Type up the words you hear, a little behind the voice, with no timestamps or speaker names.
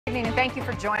Good evening, and thank you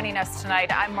for joining us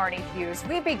tonight. I'm Marnie Hughes.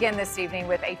 We begin this evening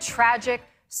with a tragic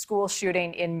school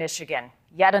shooting in Michigan.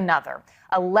 Yet another.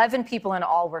 11 people in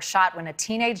all were shot when a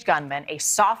teenage gunman, a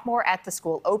sophomore at the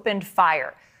school, opened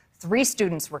fire. 3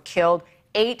 students were killed.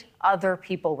 8 other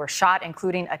people were shot,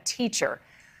 including a teacher.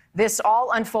 This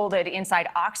all unfolded inside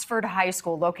Oxford High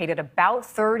School, located about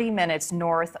 30 minutes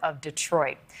north of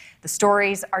Detroit. The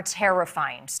stories are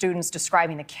terrifying. Students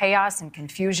describing the chaos and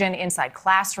confusion inside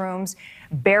classrooms,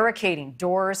 barricading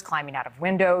doors, climbing out of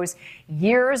windows.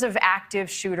 Years of active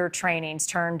shooter trainings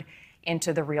turned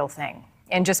into the real thing.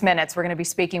 In just minutes, we're going to be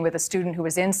speaking with a student who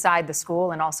was inside the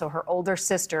school and also her older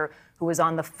sister who was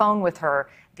on the phone with her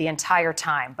the entire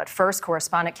time. But first,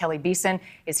 correspondent Kelly Beeson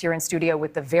is here in studio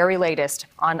with the very latest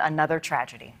on another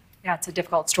tragedy. Yeah, it's a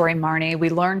difficult story, Marnie. We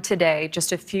learned today,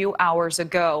 just a few hours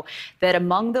ago, that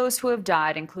among those who have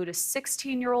died include a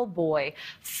 16-year-old boy,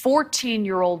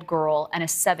 14-year-old girl, and a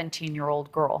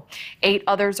 17-year-old girl. 8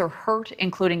 others are hurt,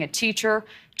 including a teacher.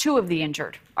 2 of the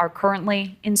injured are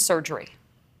currently in surgery.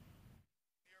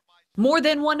 More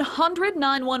than 100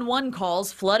 911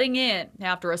 calls flooding in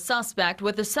after a suspect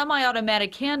with a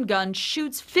semi-automatic handgun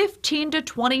shoots 15 to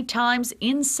 20 times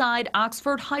inside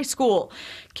Oxford High School,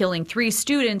 killing 3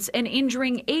 students and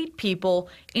injuring 8 people,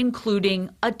 including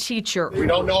a teacher. We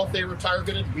don't know if they were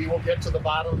targeted. We will get to the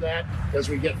bottom of that as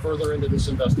we get further into this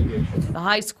investigation. The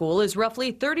high school is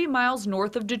roughly 30 miles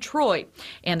north of Detroit,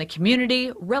 and the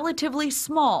community relatively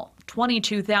small.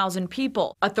 22,000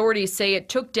 people. Authorities say it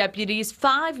took deputies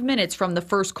 5 minutes from the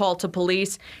first call to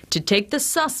police to take the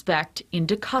suspect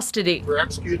into custody. We're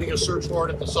executing a search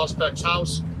warrant at the suspect's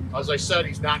house. As I said,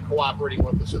 he's not cooperating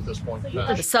with us at this point in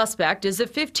time. The suspect is a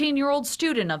 15-year-old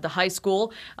student of the high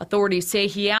school. Authorities say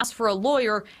he asked for a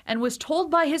lawyer and was told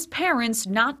by his parents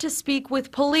not to speak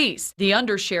with police. The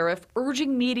Undersheriff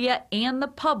urging media and the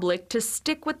public to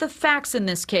stick with the facts in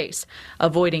this case,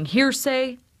 avoiding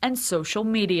hearsay and social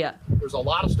media. There's a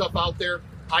lot of stuff out there.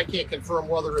 I can't confirm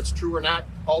whether it's true or not.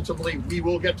 Ultimately, we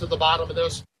will get to the bottom of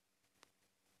this.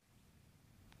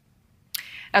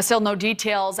 Now, still no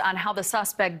details on how the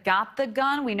suspect got the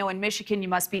gun. We know in Michigan you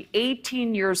must be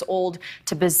 18 years old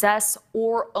to possess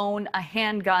or own a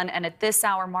handgun. And at this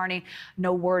hour, Marnie,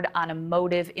 no word on a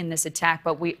motive in this attack,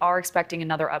 but we are expecting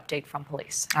another update from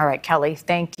police. All right, Kelly,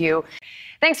 thank you.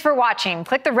 Thanks for watching.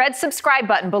 Click the red subscribe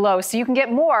button below so you can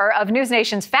get more of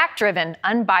NewsNation's fact-driven,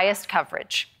 unbiased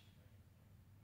coverage.